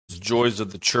joys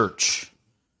of the church.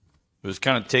 It was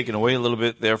kind of taken away a little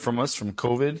bit there from us from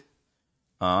COVID.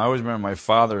 I always remember my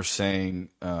father saying,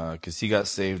 because he got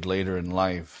saved later in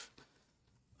life,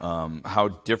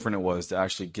 how different it was to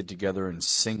actually get together and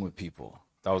sing with people.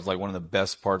 That was like one of the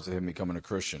best parts of him becoming a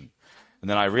Christian. And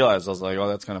then I realized, I was like, oh,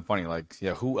 that's kind of funny. Like,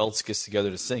 yeah, who else gets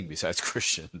together to sing besides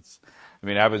Christians? I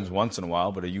mean, it happens once in a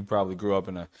while, but you probably grew up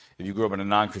in a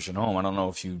non-Christian home, I don't know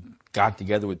if you got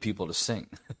together with people to sing.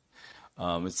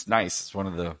 It's nice. It's one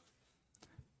of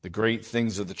the great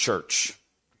things of the church.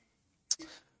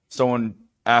 Someone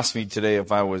asked me today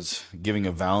if I was giving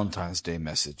a Valentine's Day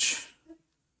message.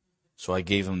 So I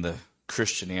gave him the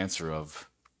Christian answer of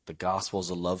the gospel is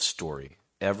a love story.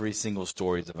 Every single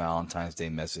story is a Valentine's Day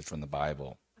message from the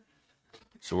Bible.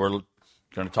 So we're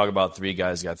going to talk about three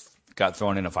guys got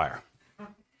thrown in a fire.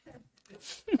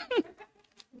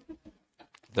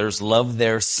 There's love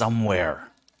there somewhere.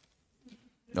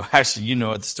 No, actually, you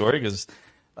know the story because,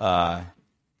 the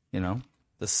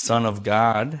Son of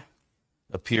God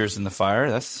appears in the fire.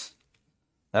 That's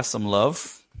some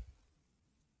love.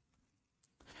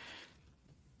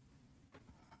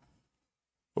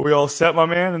 Are we all set, my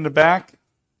man, in the back?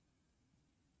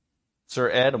 Sir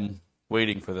Ed, I'm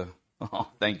waiting for the... Oh,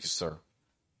 thank you, sir.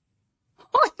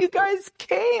 Oh, you guys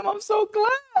came. I'm so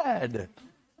glad.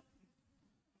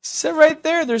 Sit right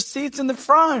there. There's seats in the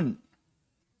front.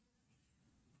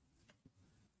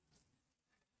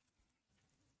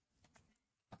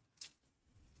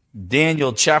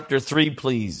 Daniel chapter 3,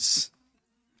 please.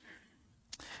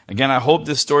 Again, I hope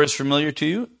this story is familiar to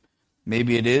you.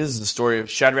 Maybe it is. The story of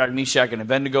Shadrach, Meshach, and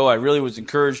Abednego. I really was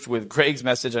encouraged with Greg's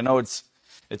message. I know it's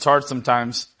hard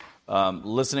sometimes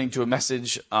listening to a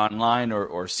message online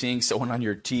or seeing someone on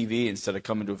your TV instead of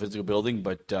coming to a physical building,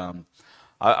 but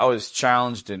I was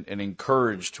challenged and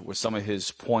encouraged with some of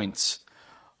his points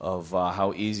of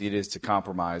how easy it is to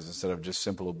compromise instead of just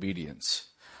simple obedience.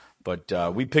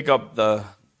 But we pick up the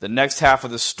next half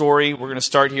of the story. We're going to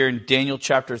start here in Daniel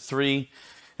chapter 3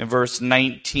 and verse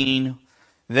 19.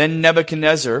 Then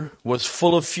Nebuchadnezzar was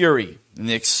full of fury, and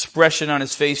the expression on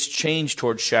his face changed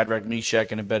towards Shadrach, Meshach,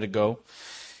 and Abednego.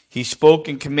 He spoke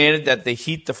and commanded that they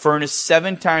heat the furnace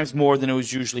 7 times more than it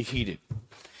was usually heated.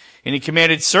 And he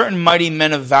commanded certain mighty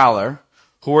men of valor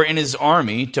who were in his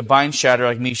army to bind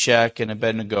Shadrach, Meshach, and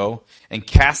Abednego and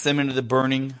cast them into the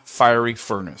burning fiery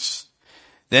furnace.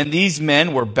 Then these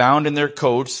men were bound in their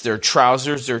coats, their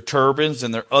trousers, their turbans,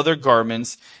 and their other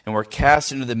garments, and were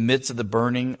cast into the midst of the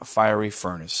burning fiery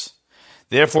furnace.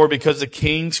 Therefore, because the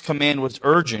king's command was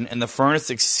urgent and the furnace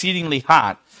exceedingly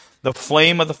hot, the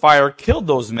flame of the fire killed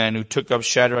those men who took up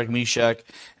Shadrach, Meshach,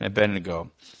 and Abednego.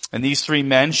 And these 3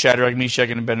 men, Shadrach, Meshach,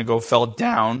 and Abednego, fell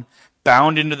down,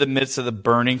 bound into the midst of the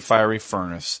burning fiery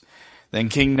furnace. Then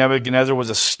King Nebuchadnezzar was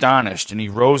astonished, and he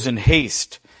rose in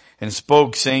haste, and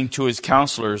spoke, saying to his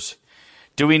counselors,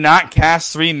 "Do we not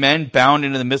cast 3 men bound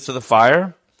into the midst of the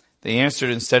fire?" They answered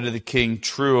and said to the king,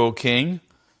 "True, O king."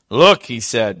 "Look," he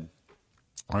said,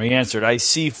 or he answered, "I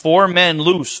see 4 men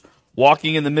loose,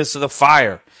 walking in the midst of the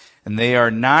fire, and they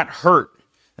are not hurt,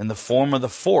 and the form of the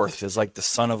 4th is like the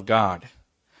Son of God."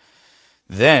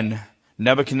 Then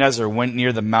Nebuchadnezzar went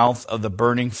near the mouth of the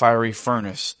burning fiery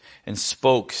furnace, and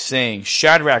spoke, saying,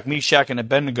 "Shadrach, Meshach, and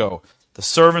Abednego, the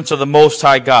servants of the Most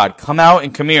High God, come out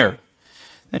and come here."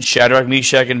 Then Shadrach,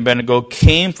 Meshach, and Abednego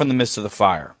came from the midst of the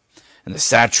fire. And the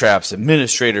satraps,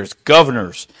 administrators,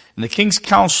 governors, and the king's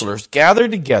counselors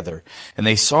gathered together, and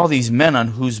they saw these men on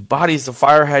whose bodies the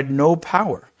fire had no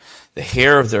power. The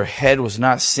hair of their head was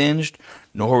not singed,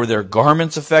 nor were their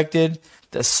garments affected.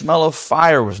 The smell of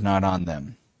fire was not on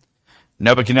them.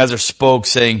 Nebuchadnezzar spoke,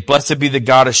 saying, "Blessed be the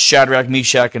God of Shadrach,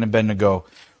 Meshach, and Abednego,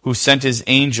 who sent his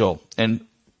angel and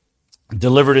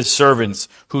delivered his servants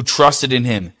who trusted in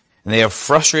him, and they have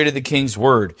frustrated the king's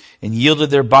word and yielded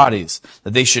their bodies,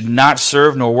 that they should not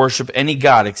serve nor worship any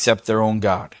god except their own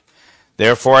God.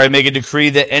 Therefore I make a decree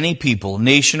that any people,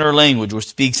 nation, or language which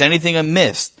speaks anything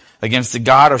amiss against the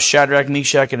God of Shadrach,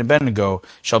 Meshach, and Abednego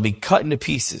shall be cut into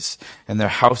pieces, and their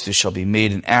houses shall be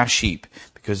made an ash heap,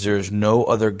 because there is no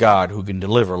other God who can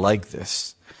deliver like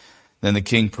this." Then the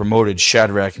king promoted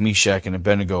Shadrach, Meshach, and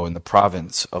Abednego in the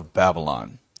province of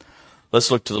Babylon. Let's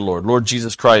look to the Lord. Lord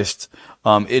Jesus Christ,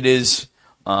 it is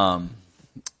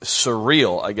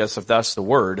surreal, I guess if that's the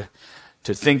word,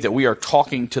 to think that we are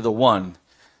talking to the one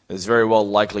that is very well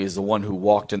likely is the one who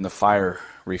walked in the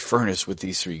fiery furnace with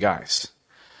these 3 guys.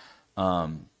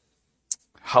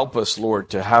 Help us, Lord,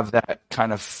 to have that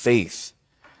kind of faith,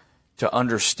 to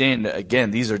understand that,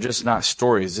 again, these are just not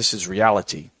stories, this is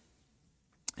reality.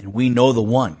 And we know the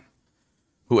one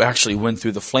who actually went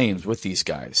through the flames with these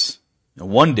guys. And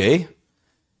one day,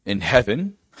 in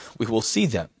heaven, We will see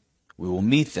them. We will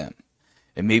meet them.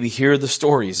 And maybe hear the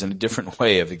stories in a different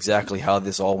way of exactly how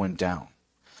this all went down.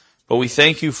 But we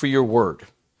thank you for your word.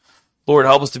 Lord,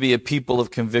 help us to be a people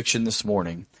of conviction this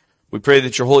morning. We pray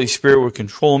that your Holy Spirit would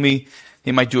control me.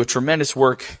 He might do a tremendous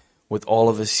work with all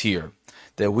of us here.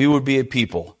 That we would be a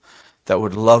people that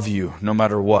would love you no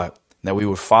matter what. That we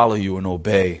would follow you and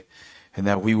obey. And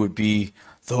that we would be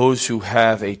those who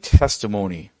have a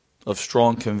testimony of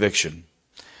strong conviction.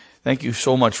 Thank you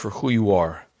so much for who you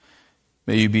are.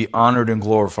 May you be honored and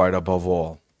glorified above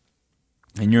all.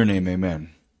 In your name, amen.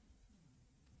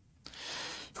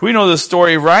 So we know this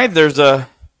story, right? There's an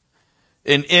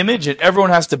image and everyone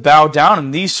has to bow down,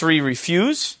 and these three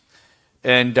refuse.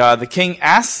 And the king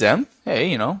asks them,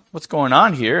 hey, what's going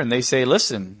on here? And they say,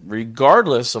 listen,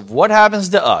 regardless of what happens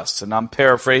to us, and I'm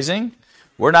paraphrasing,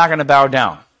 we're not going to bow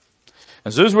down.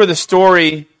 And so this is where the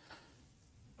story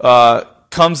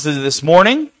comes to this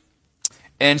morning.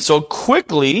 And so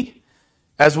quickly,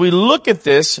 as we look at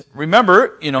this,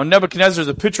 remember, Nebuchadnezzar is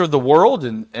a picture of the world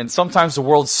and sometimes the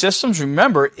world systems.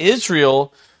 Remember,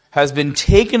 Israel has been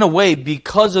taken away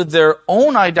because of their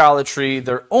own idolatry,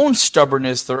 their own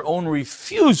stubbornness, their own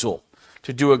refusal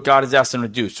to do what God has asked them to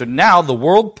do. So now the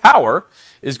world power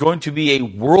is going to be a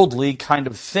worldly kind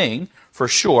of thing, for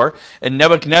sure. And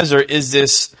Nebuchadnezzar is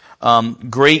this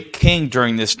great king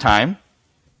during this time.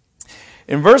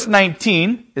 In verse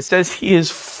 19, it says he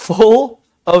is full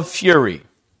of fury.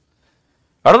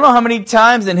 I don't know how many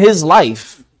times in his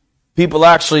life people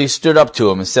actually stood up to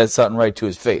him and said something right to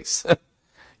his face.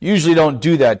 Usually don't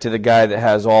do that to the guy that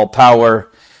has all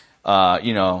power.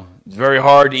 It's very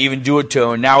hard to even do it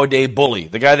to a nowadays bully.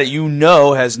 The guy that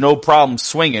has no problem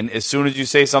swinging as soon as you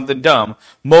say something dumb.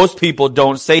 Most people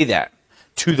don't say that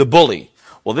to the bully.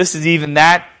 Well, this is even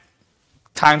that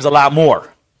times a lot more.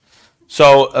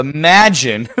 So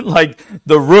imagine like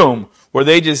the room where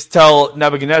they just tell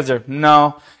Nebuchadnezzar,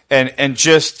 no, and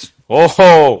just,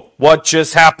 what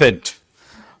just happened?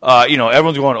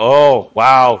 Everyone's going, oh,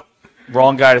 wow,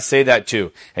 wrong guy to say that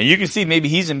to. And you can see maybe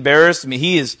he's embarrassed. I mean,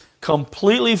 he is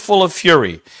completely full of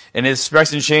fury. And his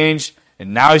expression changed,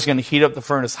 and now he's going to heat up the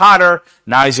furnace hotter.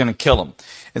 Now he's going to kill him.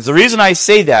 And the reason I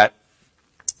say that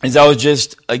is I was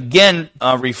just, again,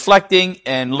 reflecting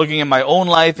and looking at my own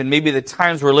life and maybe the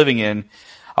times we're living in.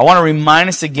 I want to remind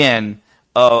us again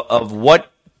of what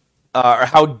or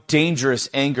how dangerous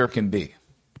anger can be.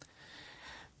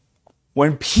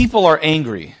 When people are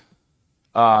angry,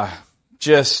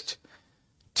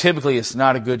 typically it's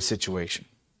not a good situation.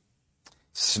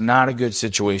 It's not a good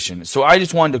situation. So I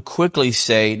just wanted to quickly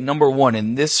say, number one,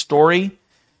 in this story,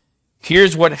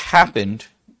 here's what happened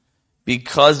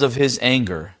because of his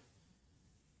anger.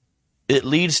 It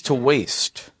leads to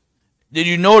waste. Did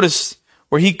you notice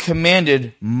where he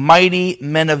commanded mighty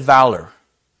men of valor?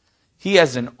 He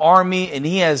has an army, and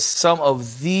he has some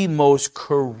of the most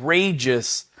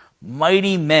courageous,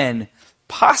 mighty men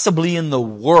possibly in the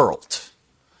world.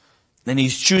 And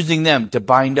he's choosing them to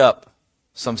bind up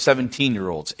some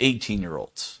 17-year-olds,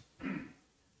 18-year-olds.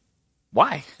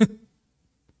 Why?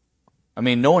 I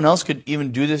mean, no one else could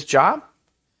even do this job.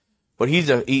 But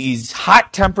he's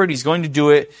hot-tempered, he's going to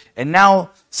do it, and now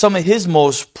some of his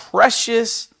most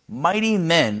precious, mighty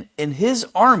men in his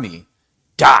army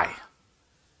die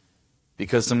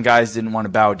because some guys didn't want to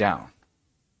bow down.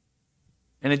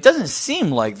 And it doesn't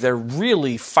seem like they're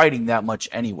really fighting that much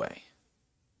anyway.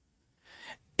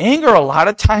 Anger a lot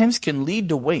of times can lead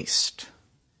to waste,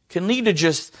 can lead to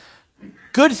just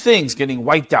good things getting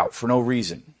wiped out for no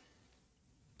reason.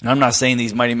 And I'm not saying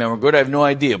these mighty men were good. I have no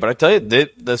idea. But I tell you,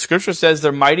 the scripture says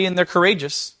they're mighty and they're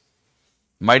courageous.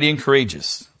 Mighty and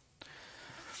courageous.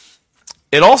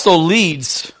 It also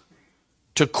leads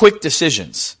to quick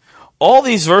decisions. All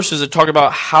these verses that talk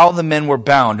about how the men were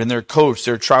bound in their coats,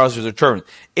 their trousers, their turbans.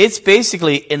 It's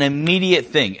basically an immediate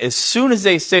thing. As soon as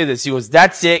they say this, he goes,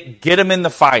 that's it, get them in the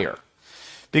fire.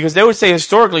 Because they would say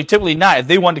historically, typically not. If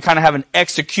they wanted to kind of have an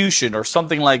execution or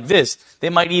something like this, they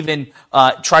might even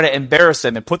try to embarrass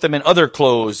them and put them in other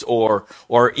clothes or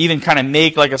even kind of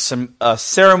make like a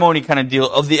ceremony kind of deal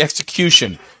of the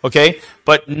execution. Okay?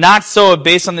 But not so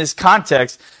based on this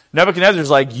context. Nebuchadnezzar's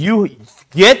like, you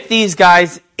get these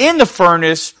guys in the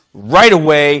furnace right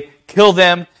away, kill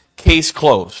them, case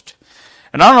closed.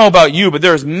 And I don't know about you, but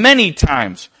there's many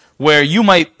times where you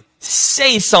might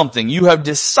say something, you have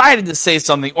decided to say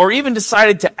something, or even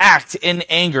decided to act in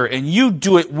anger, and you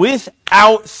do it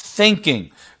without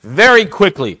thinking, very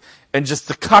quickly, and just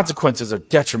the consequences are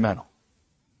detrimental.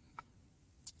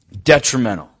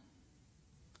 Detrimental.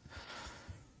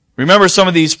 Remember some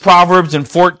of these Proverbs in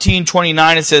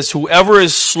 14:29, it says, whoever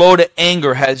is slow to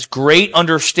anger has great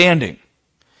understanding.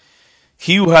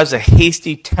 He who has a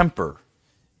hasty temper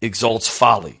exalts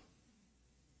folly.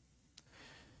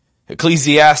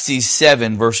 Ecclesiastes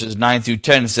 7 verses 9 through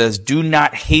 10 says, do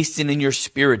not hasten in your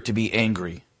spirit to be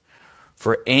angry,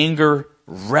 for anger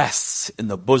rests in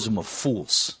the bosom of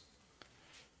fools.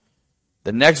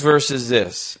 The next verse is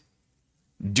this,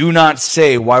 do not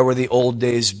say, why were the old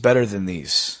days better than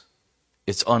these?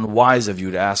 It's unwise of you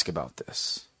to ask about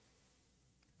this.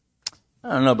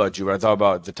 I don't know about you, but I thought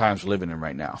about the times we're living in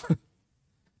right now.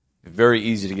 Very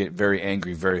easy to get very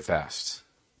angry very fast.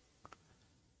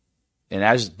 And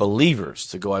as believers,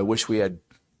 to go, I wish we had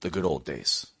the good old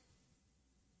days.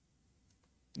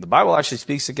 The Bible actually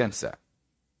speaks against that.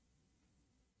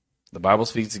 The Bible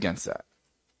speaks against that.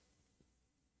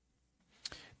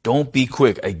 Don't be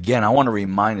quick. Again, I want to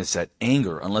remind us that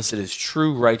anger, unless it is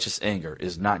true righteous anger,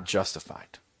 is not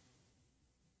justified.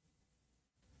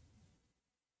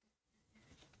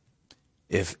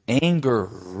 If anger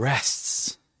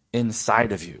rests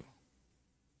inside of you,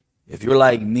 if you're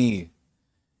like me,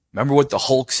 remember what the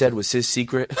Hulk said was his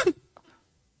secret?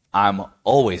 I'm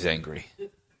always angry.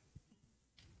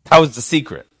 That was the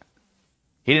secret.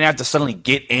 He didn't have to suddenly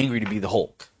get angry to be the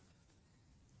Hulk.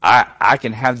 I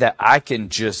can have that. I can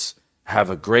just have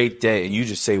a great day and you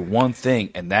just say one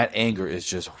thing and that anger is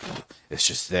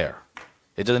just there.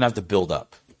 It doesn't have to build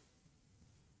up.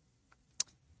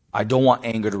 I don't want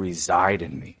anger to reside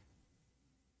in me.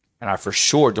 And I for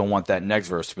sure don't want that next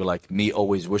verse to be like me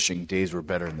always wishing days were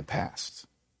better in the past.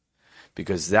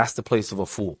 Because that's the place of a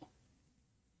fool.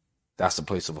 That's the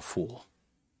place of a fool.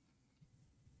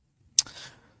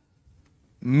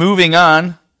 Moving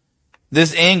on,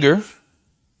 this anger,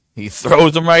 he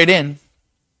throws them right in.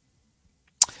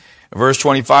 Verse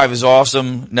 25 is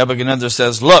awesome. Nebuchadnezzar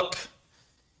says, look,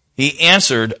 he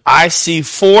answered, I see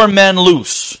 4 men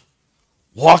loose,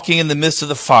 walking in the midst of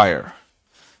the fire,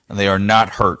 and they are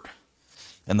not hurt.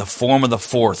 And the form of the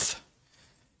 4th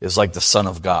is like the Son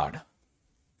of God.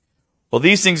 Well,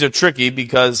 these things are tricky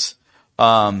because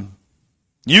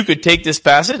you could take this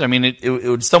passage. I mean, it would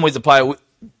in some ways apply.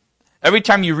 Every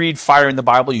time you read fire in the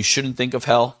Bible, you shouldn't think of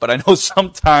hell. But I know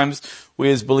sometimes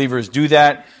we as believers do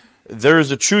that. There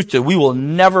is a truth that we will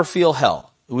never feel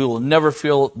hell. We will never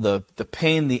feel the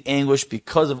pain, the anguish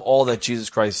because of all that Jesus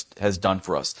Christ has done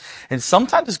for us. And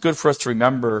sometimes it's good for us to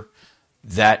remember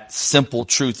that simple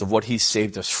truth of what he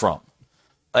saved us from.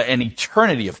 An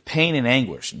eternity of pain and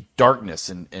anguish, and darkness,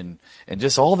 and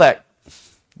just all that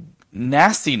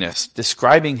nastiness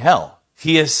describing hell,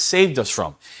 he has saved us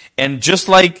from. And just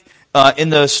like in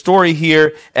the story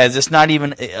here, as it's not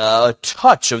even a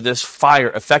touch of this fire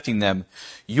affecting them,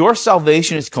 your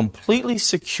salvation is completely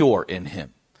secure in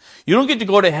him. You don't get to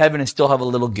go to heaven and still have a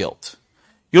little guilt.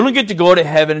 You don't get to go to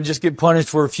heaven and just get punished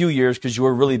for a few years because you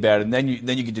were really bad, and then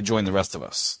you get to join the rest of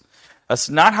us. That's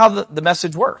not how the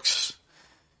message works.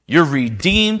 You're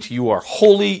redeemed, you are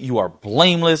holy, you are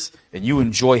blameless, and you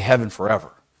enjoy heaven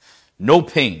forever. No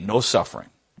pain, no suffering.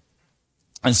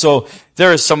 And so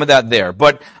there is some of that there.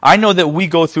 But I know that we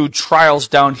go through trials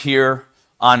down here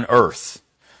on earth.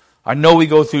 I know we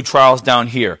go through trials down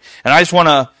here. And I just want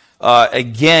to,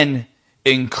 again,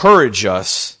 encourage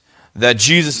us that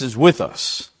Jesus is with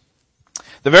us.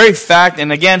 The very fact,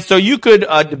 and again, so you could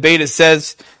debate, it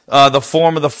says the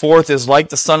form of the 4th is like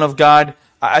the Son of God.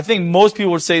 I think most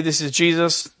people would say this is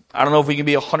Jesus. I don't know if we can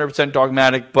be 100%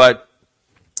 dogmatic, but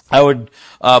I would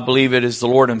believe it is the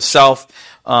Lord himself.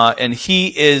 And he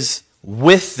is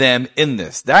with them in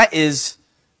this. That is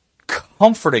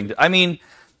comforting. I mean,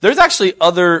 there's actually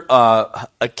other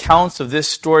accounts of this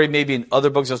story, maybe in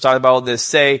other books outside the Bible, that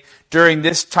say during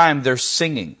this time they're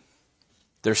singing.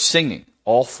 They're singing,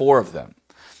 all 4 of them.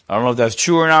 I don't know if that's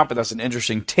true or not, but that's an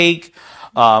interesting take.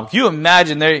 Can you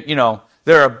imagine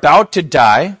they're about to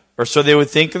die, or so they would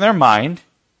think in their mind.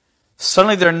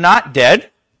 Suddenly they're not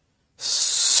dead.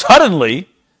 Suddenly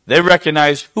they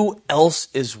recognize who else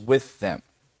is with them.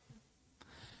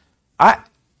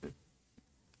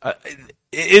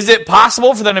 Is it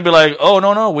possible for them to be like, oh,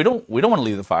 no, we don't want to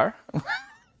leave the fire.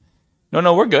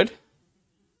 No, we're good.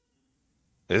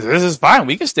 This is fine.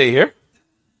 We can stay here.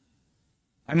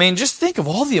 I mean, just think of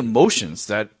all the emotions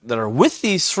that are with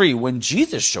these 3 when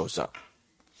Jesus shows up.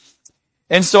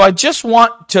 And so I just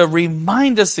want to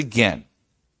remind us again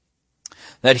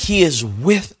that he is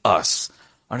with us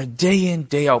on a day in,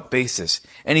 day out basis.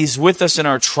 And he's with us in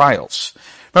our trials.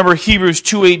 Remember, Hebrews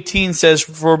 2:18 says,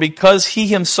 for because he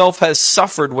himself has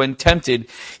suffered when tempted,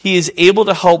 he is able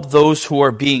to help those who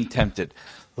are being tempted.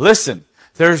 Listen,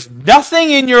 there's nothing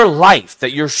in your life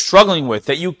that you're struggling with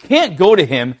that you can't go to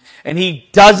him and he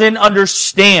doesn't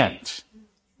understand.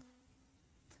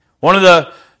 One of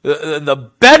the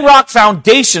the bedrock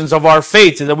foundations of our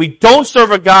faith is that we don't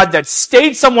serve a God that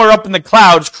stayed somewhere up in the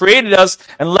clouds, created us,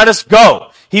 and let us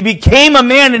go. He became a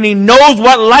man and he knows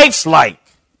what life's like.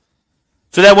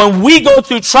 So that when we go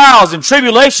through trials and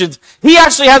tribulations, he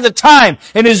actually has a time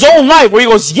in his own life where he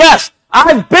goes, yes,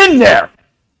 I've been there.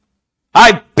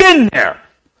 I've been there.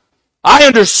 I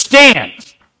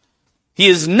understand. He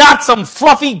is not some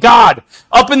fluffy God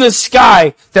up in the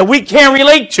sky that we can't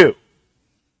relate to.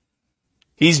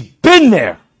 He's been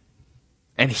there.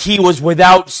 And he was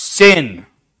without sin.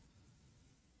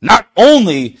 Not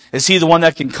only is he the one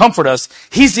that can comfort us,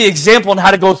 he's the example on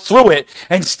how to go through it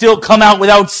and still come out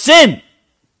without sin.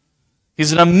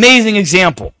 He's an amazing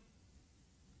example.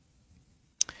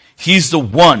 He's the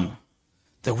one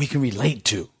that we can relate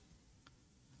to.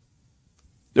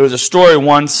 There was a story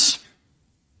once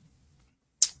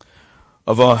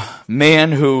of a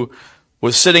man who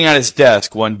was sitting at his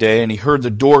desk one day and he heard the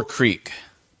door creak.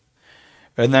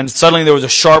 And then suddenly there was a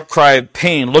sharp cry of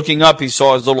pain. Looking up, he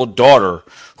saw his little daughter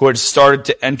who had started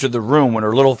to enter the room when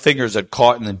her little fingers had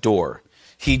caught in the door.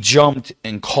 He jumped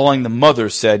and calling the mother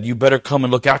said, "You better come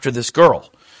and look after this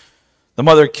girl." The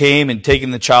mother came and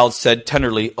taking the child said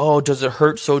tenderly, "Oh, does it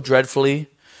hurt so dreadfully?"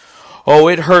 "Oh,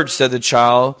 it hurts," said the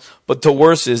child, "but the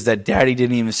worst is that Daddy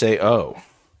didn't even say oh."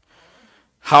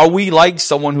 How we like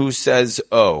someone who says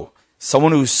oh.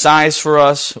 Someone who sighs for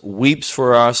us, weeps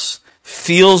for us,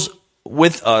 feels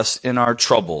with us in our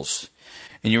troubles.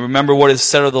 And you remember what is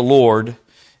said of the Lord,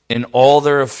 in all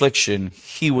their affliction,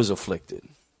 he was afflicted.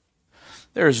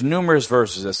 There's numerous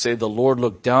verses that say the Lord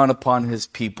looked down upon his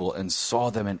people and saw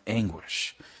them in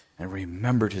anguish and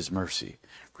remembered his mercy,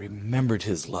 remembered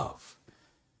his love.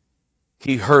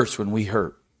 He hurts when we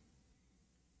hurt.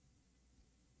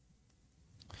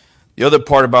 The other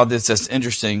part about this that's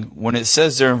interesting, when it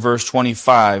says there in verse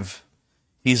 25,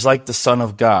 he's like the Son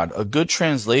of God. A good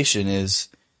translation is,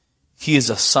 he is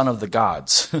a son of the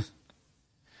gods.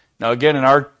 Now again, in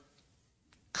our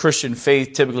Christian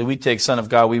faith, typically we take Son of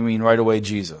God, we mean right away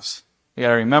Jesus. You got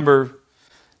to remember,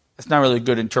 it's not really a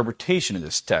good interpretation of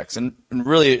this text. And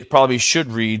really it probably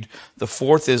should read, the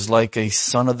fourth is like a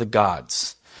son of the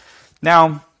gods.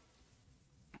 Now,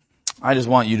 I just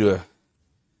want you to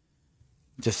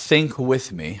think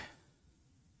with me.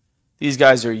 These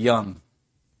guys are young.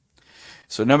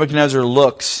 So Nebuchadnezzar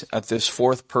looks at this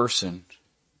fourth person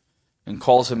and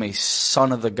calls him a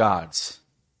son of the gods.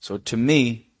 So to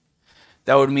me,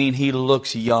 that would mean he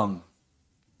looks young.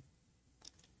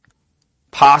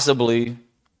 Possibly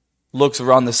looks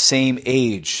around the same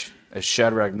age as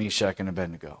Shadrach, Meshach, and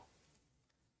Abednego.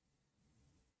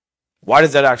 Why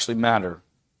does that actually matter?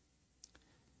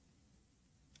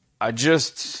 I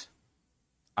guess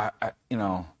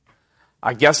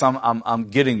I'm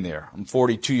getting there. I'm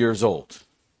 42 years old.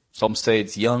 Some say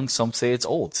it's young, some say it's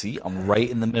old. See, I'm right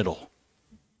in the middle.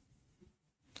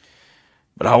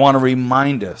 But I want to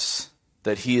remind us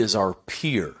that he is our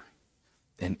peer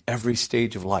in every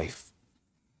stage of life.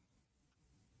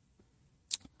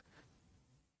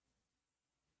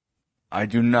 I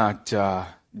do not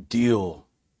deal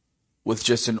with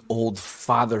just an old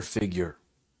father figure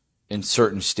in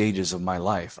certain stages of my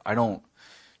life. I don't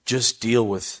just deal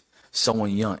with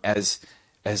someone young. As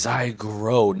I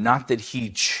grow, not that he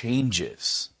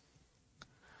changes,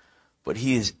 but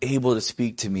he is able to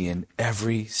speak to me in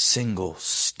every single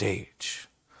stage.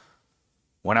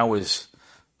 When I was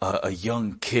a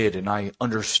young kid and I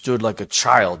understood like a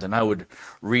child and I would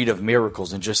read of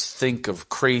miracles and just think of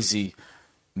crazy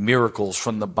miracles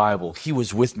from the Bible, he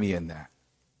was with me in that.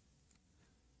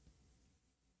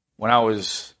 When I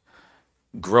was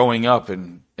growing up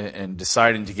and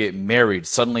deciding to get married,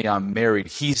 suddenly I'm married.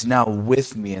 He's now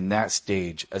with me in that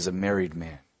stage as a married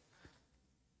man.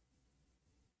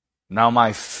 Now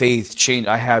my faith changed.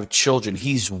 I have children.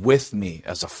 He's with me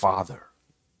as a father.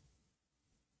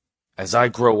 As I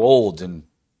grow old and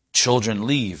children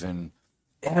leave, and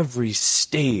every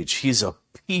stage, he's a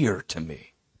peer to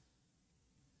me.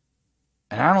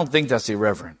 And I don't think that's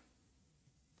irreverent.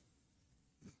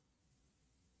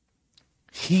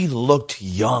 He looked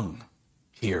young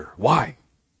here. Why?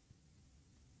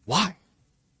 Why?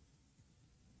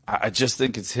 I just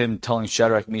think it's him telling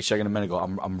Shadrach, Meshach, and Abednego,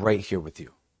 I'm right here with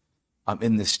you. I'm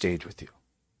in this stage with you.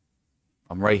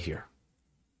 I'm right here.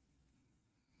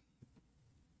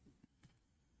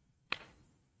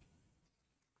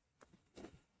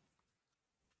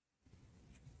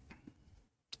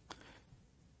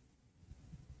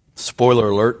 Spoiler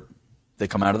alert, they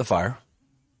come out of the fire.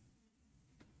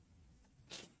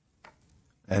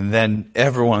 And then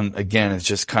everyone, again, is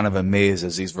just kind of amazed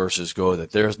as these verses go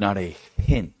that there's not a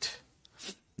hint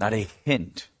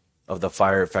of the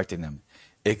fire affecting them.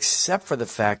 except for the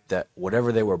fact that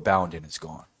whatever they were bound in is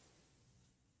gone.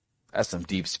 That's some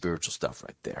deep spiritual stuff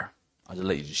right there. I'll just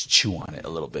let you just chew on it a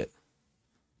little bit.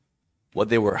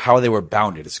 How they were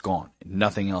bounded is gone.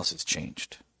 Nothing else has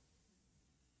changed.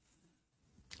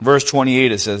 Verse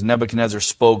 28, it says, Nebuchadnezzar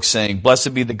spoke, saying,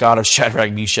 Blessed be the God of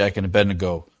Shadrach, Meshach, and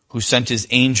Abednego, who sent his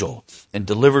angel and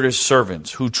delivered his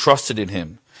servants, who trusted in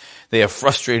him. They have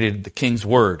frustrated the king's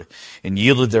word and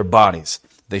yielded their bodies.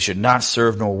 They should not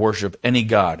serve nor worship any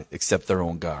god except their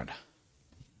own God.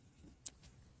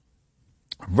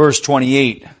 Verse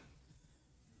 28,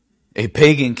 a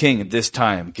pagan king at this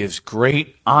time gives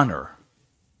great honor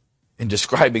in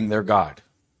describing their God.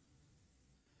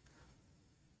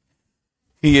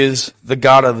 He is the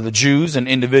God of the Jews and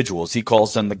individuals. He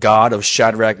calls them the God of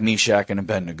Shadrach, Meshach, and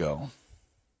Abednego.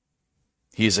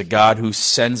 He is a God who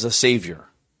sends a Savior.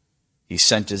 He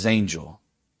sent his angel.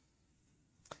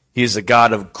 He is a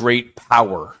God of great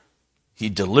power. He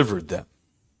delivered them.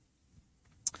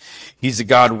 He's a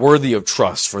God worthy of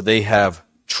trust, for they have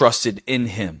trusted in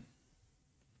him.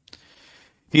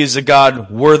 He is a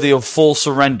God worthy of full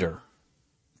surrender,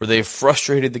 for they have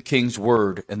frustrated the king's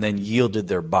word and then yielded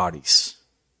their bodies.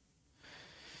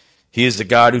 He is the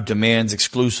God who demands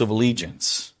exclusive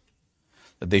allegiance,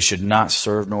 that they should not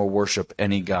serve nor worship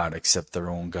any god except their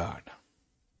own God.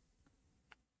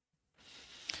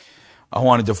 I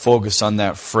wanted to focus on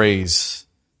that phrase,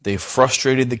 they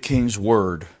frustrated the king's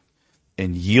word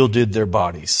and yielded their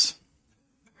bodies.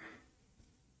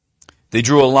 They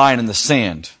drew a line in the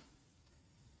sand,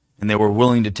 and they were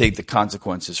willing to take the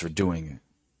consequences for doing it.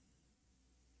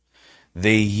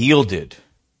 They yielded.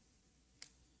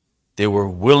 They were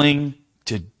willing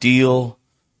to deal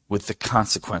with the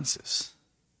consequences.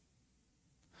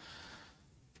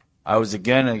 I was,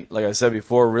 again, like I said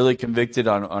before, really convicted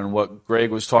on what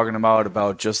Greg was talking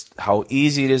about just how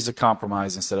easy it is to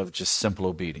compromise instead of just simple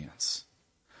obedience.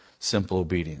 Simple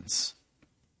obedience.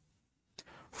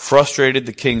 Frustrated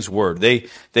the king's word.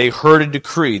 They heard a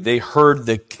decree. They heard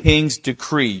the king's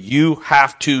decree. You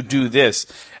have to do this.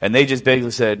 And they just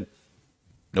basically said,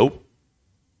 nope,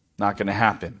 not going to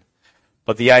happen.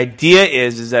 But the idea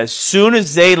is as soon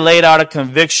as they laid out a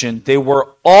conviction, they were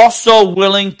also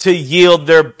willing to yield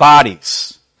their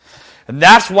bodies. And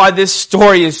that's why this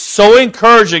story is so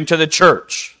encouraging to the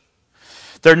church.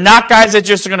 They're not guys that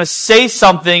just are going to say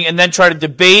something and then try to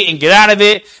debate and get out of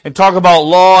it and talk about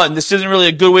law, and this isn't really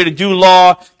a good way to do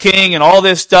law, king, and all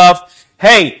this stuff.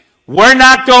 Hey, we're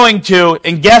not going to,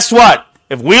 and guess what?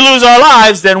 If we lose our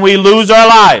lives, then we lose our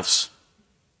lives.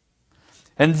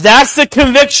 And that's the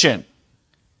conviction.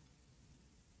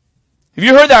 Have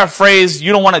you heard that phrase,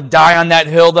 you don't want to die on that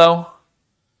hill, though?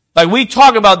 Like, we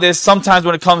talk about this sometimes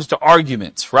when it comes to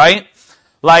arguments, right?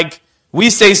 Like, we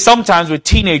say sometimes with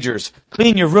teenagers,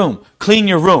 clean your room, clean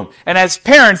your room. And as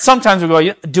parents, sometimes we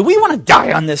go, do we want to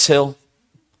die on this hill?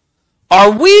 Are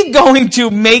we going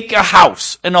to make a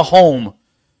house and a home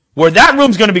where that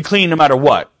room's going to be clean no matter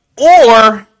what?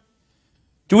 Or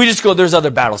do we just go, there's other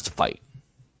battles to fight?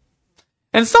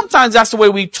 And sometimes that's the way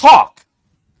we talk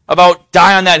about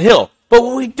die on that hill. But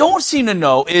what we don't seem to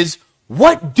know is,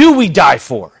 what do we die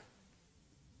for?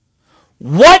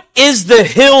 What is the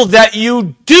hill that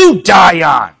you do die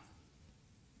on?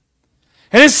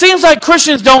 And it seems like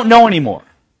Christians don't know anymore.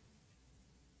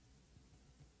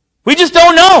 We just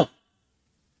don't know.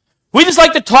 We just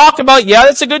like to talk about, yeah,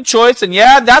 that's a good choice, and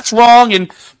yeah, that's wrong,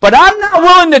 but I'm not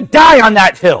willing to die on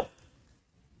that hill.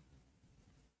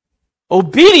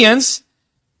 Obedience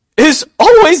is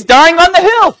always dying on the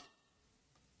hill.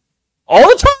 All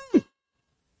the time.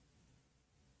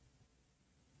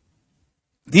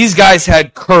 These guys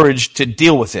had courage to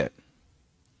deal with it.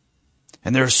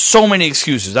 And there are so many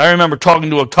excuses. I remember talking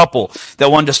to a couple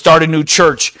that wanted to start a new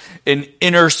church in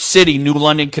inner city New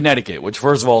London, Connecticut, which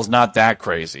first of all is not that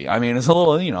crazy. I mean, it's a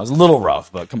little, it's a little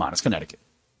rough, but come on, it's Connecticut.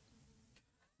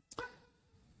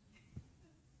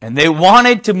 And they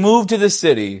wanted to move to the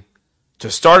city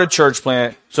to start a church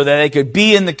plant so that they could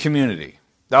be in the community.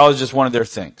 That was just one of their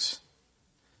things.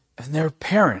 And their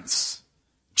parents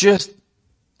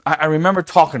I remember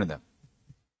talking to them.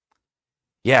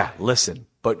 Yeah, listen,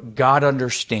 but God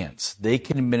understands. They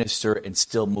can minister and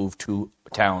still move 2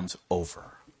 towns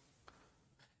over.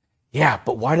 Yeah,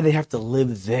 but why do they have to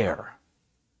live there?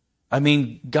 I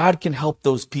mean, God can help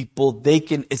those people.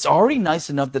 It's already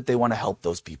nice enough that they want to help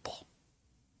those people.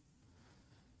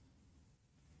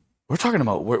 We're talking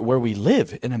about where we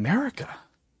live in America.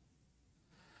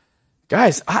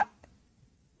 Guys,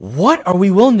 what are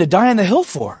we willing to die on the hill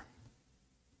for?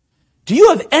 Do you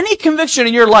have any conviction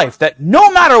in your life that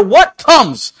no matter what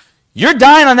comes, you're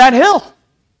dying on that hill?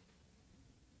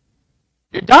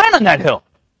 You're dying on that hill.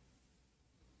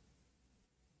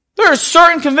 There are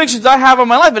certain convictions I have in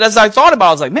my life, but as I thought about it,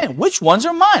 I was like, man, which ones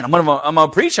are mine? I'm gonna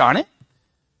preach on it.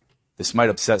 This might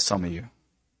upset some of you.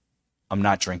 I'm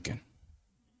not drinking.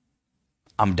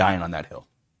 I'm dying on that hill.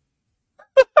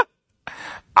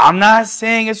 I'm not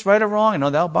saying it's right or wrong. I know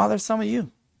that'll bother some of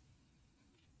you.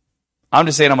 I'm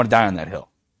just saying I'm going to die on that hill.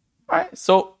 All right,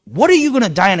 so what are you going to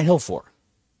die on a hill for?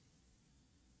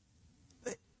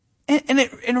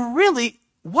 And really,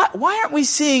 why aren't we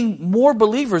seeing more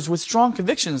believers with strong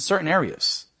convictions in certain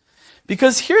areas?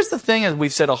 Because here's the thing, as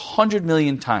we've said 100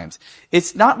 million times,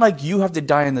 it's not like you have to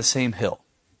die on the same hill.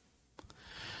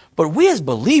 But we as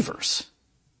believers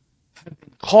have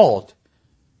been called,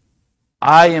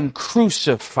 I am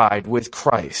crucified with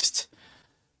Christ.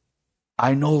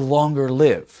 I no longer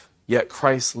live, yet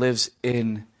Christ lives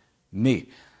in me.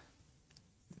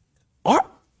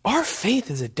 Our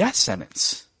faith is a death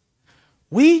sentence.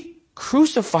 We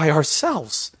crucify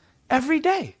ourselves every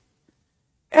day.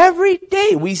 Every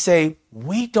day we say,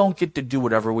 we don't get to do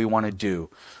whatever we want to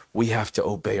do. We have to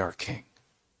obey our King.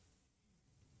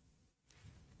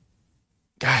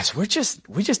 Guys, we just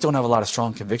don't have a lot of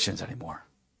strong convictions anymore.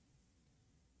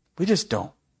 We just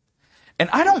don't. And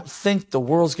I don't think the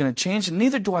world's going to change, and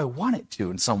neither do I want it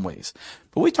to in some ways.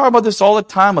 But we talk about this all the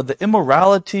time, of the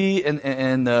immorality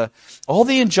and all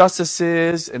the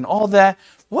injustices and all that.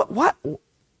 What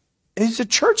is the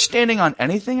church standing on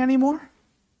anything anymore?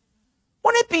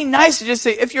 Wouldn't it be nice to just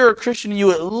say, if you're a Christian,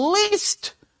 you at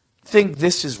least think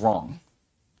this is wrong?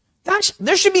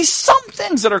 There should be some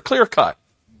things that are clear-cut.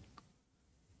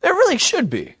 There really should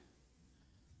be.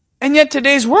 And yet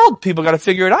today's world, people got to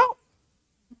figure it out.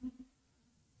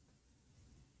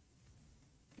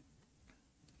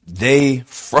 They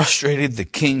frustrated the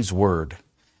king's word,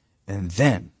 and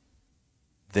then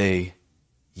they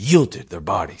yielded their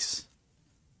bodies.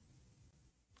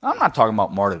 I'm not talking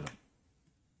about martyrdom.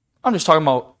 I'm just talking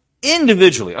about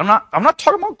individually. I'm not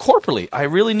talking about corporately. I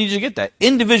really need you to get that.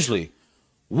 Individually,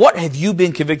 what have you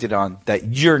been convicted on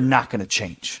that you're not going to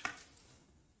change?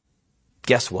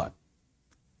 Guess what?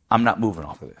 I'm not moving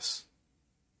off of this.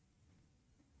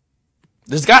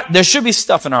 There should be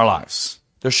stuff in our lives.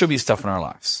 There should be stuff in our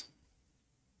lives.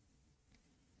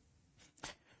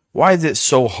 Why is it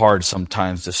so hard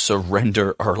sometimes to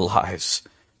surrender our lives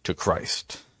to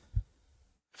Christ?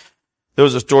 There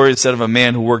was a story that said of a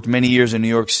man who worked many years in New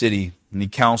York City, and he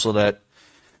counseled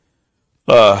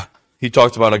he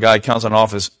talked about a guy counseling in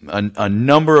office, a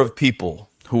number of people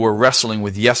who were wrestling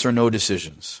with yes or no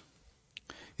decisions.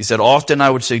 He said, often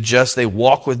I would suggest they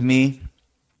walk with me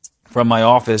from my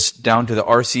office down to the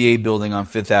RCA building on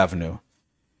Fifth Avenue.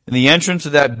 In the entrance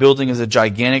of that building is a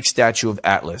gigantic statue of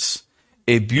Atlas.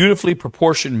 A beautifully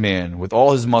proportioned man with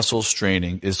all his muscles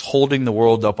straining is holding the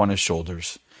world up on his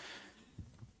shoulders.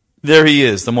 There he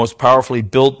is, the most powerfully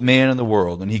built man in the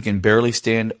world, and he can barely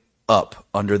stand up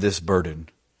under this burden.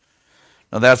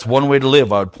 Now that's one way to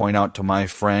live, I would point out to my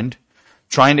friend,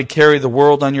 trying to carry the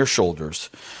world on your shoulders.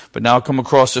 But now come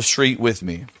across the street with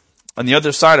me. On the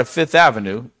other side of Fifth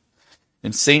Avenue,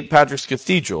 in St. Patrick's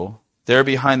Cathedral, there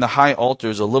behind the high altar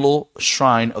is a little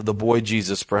shrine of the boy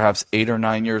Jesus, perhaps 8 or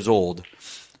 9 years old,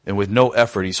 and with no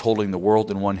effort he's holding the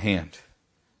world in one hand.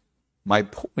 My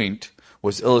point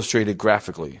was illustrated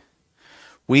graphically.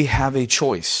 We have a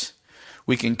choice.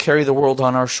 We can carry the world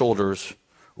on our shoulders,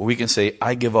 or we can say,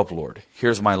 I give up, Lord.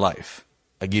 Here's my life.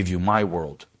 I give you my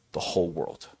world, the whole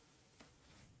world.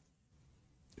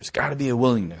 There's got to be a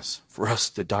willingness for us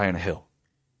to die on a hill.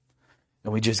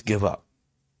 And we just give up.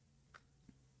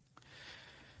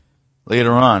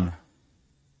 Later on,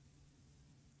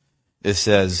 it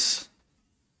says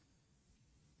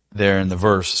there in the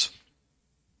verse,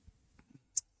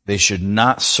 they should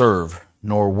not serve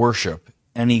nor worship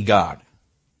any god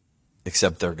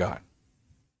except their God.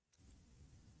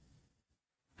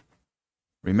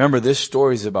 Remember, this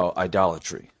story is about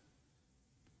idolatry.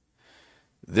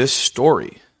 This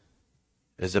story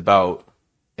is about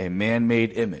a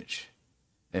man-made image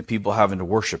and people having to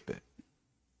worship it.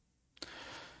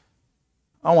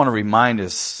 I want to remind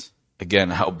us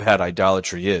again how bad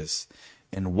idolatry is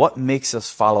and what makes us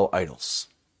follow idols.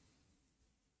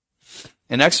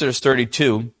 In Exodus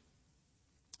 32,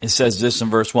 it says this in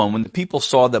verse 1, when the people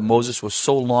saw that Moses was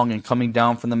so long in coming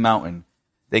down from the mountain,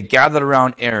 they gathered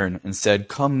around Aaron and said,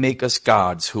 come make us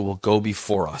gods who will go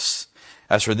before us.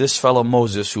 As for this fellow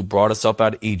Moses who brought us up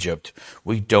out of Egypt,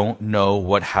 we don't know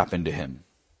what happened to him.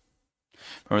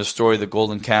 Remember the story of the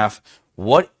golden calf?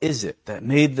 What is it that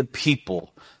made the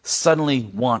people suddenly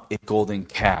want a golden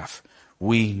calf?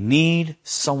 We need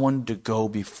someone to go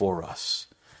before us.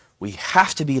 We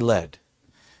have to be led.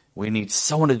 We need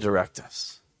someone to direct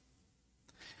us.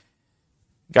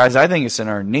 Guys, I think it's in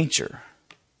our nature.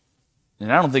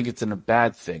 And I don't think it's in a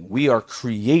bad thing. We are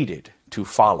created to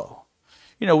follow.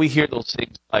 You know, we hear those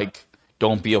things like,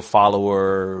 don't be a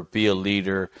follower, be a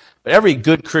leader. But every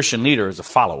good Christian leader is a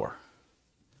follower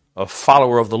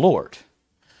of the Lord.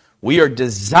 We are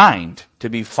designed to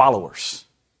be followers.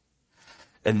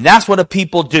 And that's what a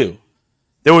people do.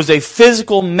 There was a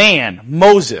physical man,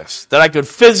 Moses, that I could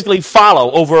physically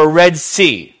follow over a Red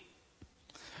Sea.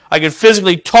 I could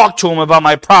physically talk to him about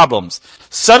my problems.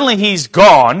 Suddenly he's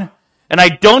gone, and I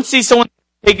don't see someone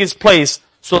take his place.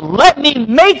 So let me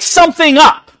make something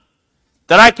up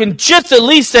that I can just at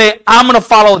least say, I'm going to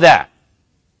follow that.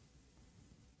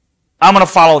 I'm going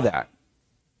to follow that.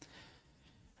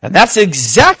 And that's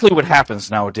exactly what happens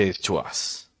nowadays to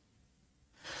us.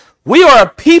 We are a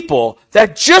people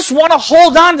that just want to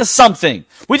hold on to something.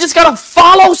 We just got to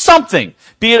follow something.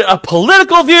 Be it a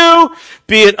political view,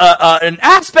 be it an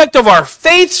aspect of our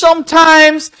faith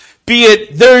sometimes, be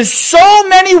it, there's so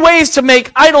many ways to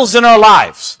make idols in our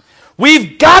lives.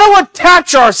 We've got to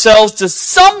attach ourselves to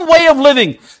some way of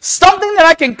living. Something that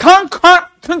I can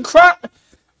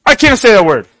I can't say that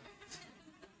word.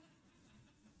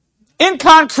 In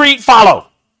concrete, follow.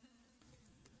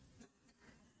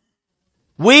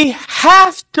 We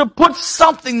have to put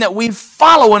something that we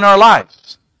follow in our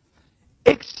lives.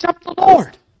 Except the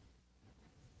Lord.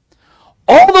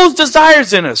 All those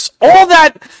desires in us, all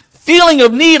that feeling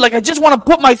of need, like I just want to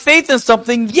put my faith in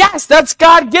something, yes, that's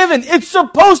God-given. It's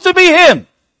supposed to be Him.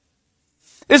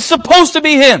 It's supposed to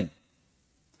be Him.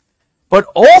 But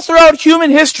all throughout human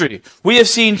history, we have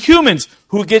seen humans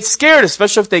who get scared,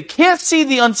 especially if they can't see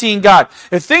the unseen God.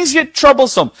 If things get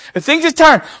troublesome, if things get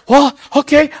tired, well,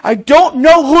 okay, I don't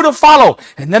know who to follow.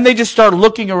 And then they just start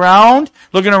looking around,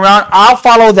 I'll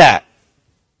follow that.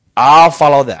 I'll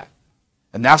follow that.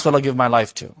 And that's what I'll give my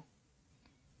life to.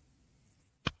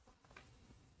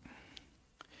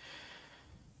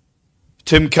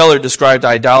 Tim Keller described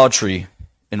idolatry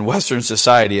in Western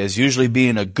society as usually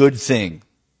being a good thing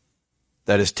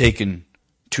that is taken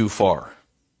too far.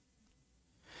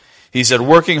 He said,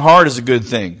 working hard is a good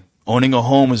thing. Owning a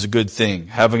home is a good thing.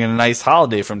 Having a nice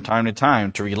holiday from time to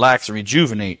time to relax and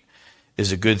rejuvenate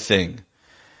is a good thing.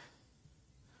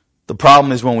 The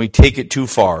problem is when we take it too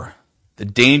far. The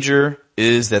danger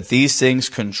is that these things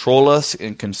control us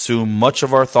and consume much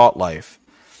of our thought life.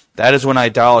 That is when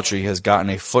idolatry has gotten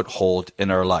a foothold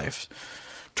in our life.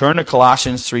 Turn to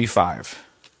Colossians 3:5.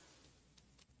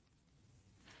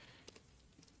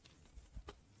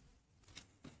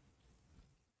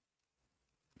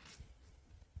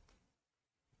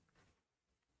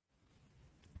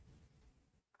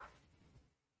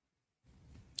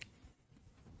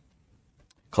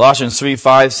 Colossians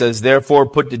 3:5 says, therefore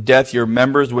put to death your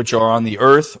members which are on the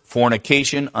earth,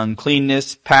 fornication,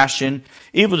 uncleanness, passion,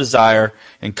 evil desire,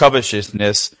 and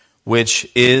covetousness, which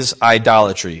is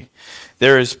idolatry.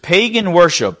 There is pagan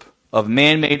worship of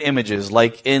man-made images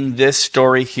like in this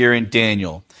story here in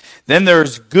Daniel. Then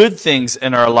there's good things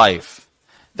in our life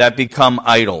that become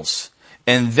idols.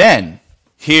 And then,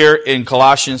 here in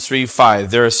Colossians 3:5,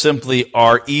 there simply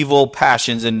are evil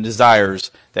passions and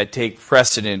desires that take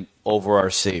precedent over our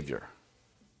Savior.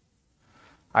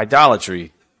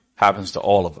 Idolatry happens to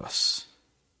all of us.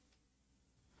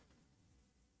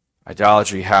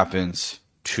 Idolatry happens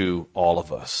to all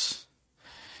of us.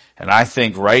 And I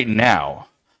think right now,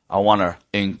 I want to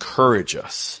encourage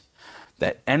us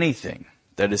that anything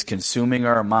that is consuming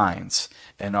our minds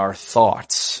and our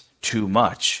thoughts too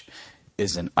much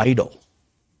is an idol.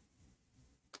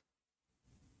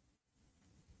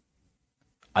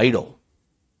 Idol.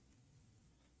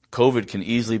 COVID can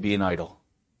easily be an idol.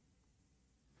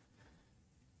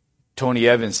 Tony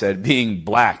Evans said being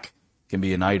black can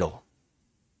be an idol.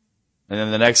 And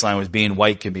then the next line was being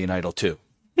white can be an idol too.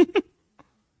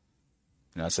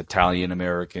 That's Italian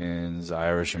Americans,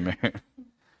 Irish Americans.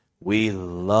 We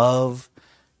love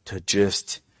to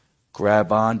just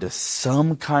grab on to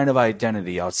some kind of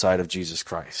identity outside of Jesus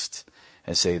Christ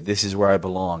and say, this is where I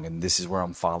belong and this is where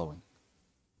I'm following.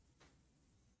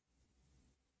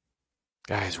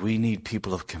 Guys, we need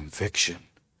people of conviction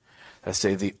that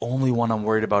say the only one I'm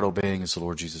worried about obeying is the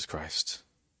Lord Jesus Christ.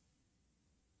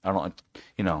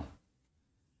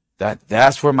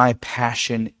 That's where my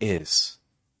passion is.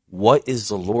 What is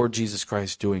the Lord Jesus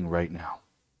Christ doing right now?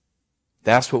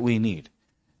 That's what we need.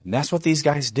 And that's what these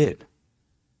guys did.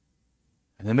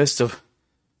 In the midst of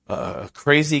a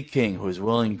crazy king who was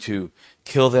willing to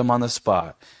kill them on the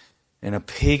spot, in a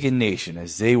pagan nation,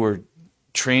 as they were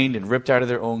trained and ripped out of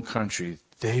their own country,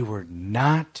 they were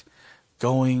not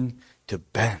going to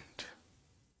bend.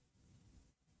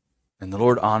 And the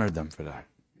Lord honored them for that.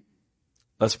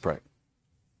 Let's pray.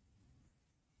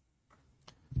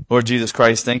 Lord Jesus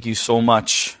Christ, thank you so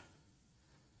much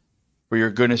for your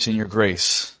goodness and your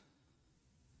grace.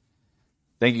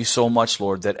 Thank you so much,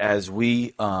 Lord, that as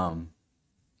we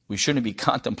shouldn't be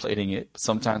contemplating it, but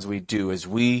sometimes we do, as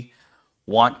we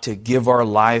want to give our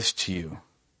lives to you,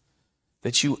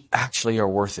 that you actually are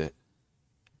worth it,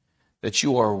 that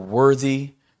you are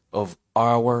worthy of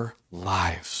our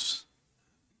lives.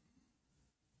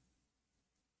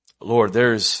 Lord,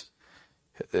 there's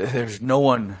no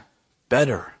one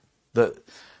better.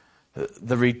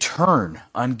 The return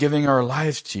on giving our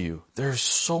lives to you, there's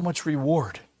so much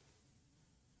reward.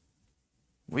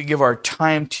 We give our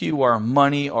time to you, our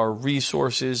money, our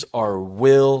resources, our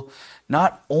will.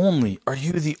 Not only are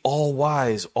you the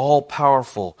all-wise,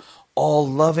 all-powerful,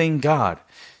 all-loving God,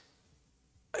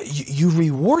 you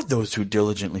reward those who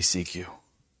diligently seek you.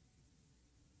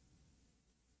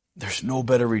 There's no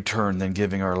better return than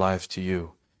giving our lives to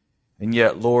you. And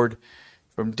yet, Lord,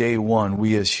 from day one,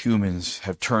 we as humans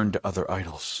have turned to other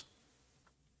idols.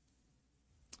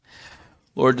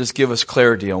 Lord, just give us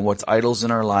clarity on what's idols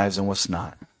in our lives and what's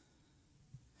not.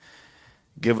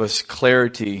 Give us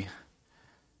clarity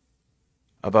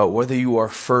about whether you are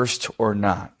first or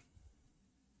not.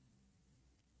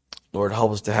 Lord,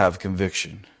 help us to have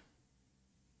conviction.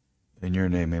 In your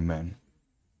name, amen.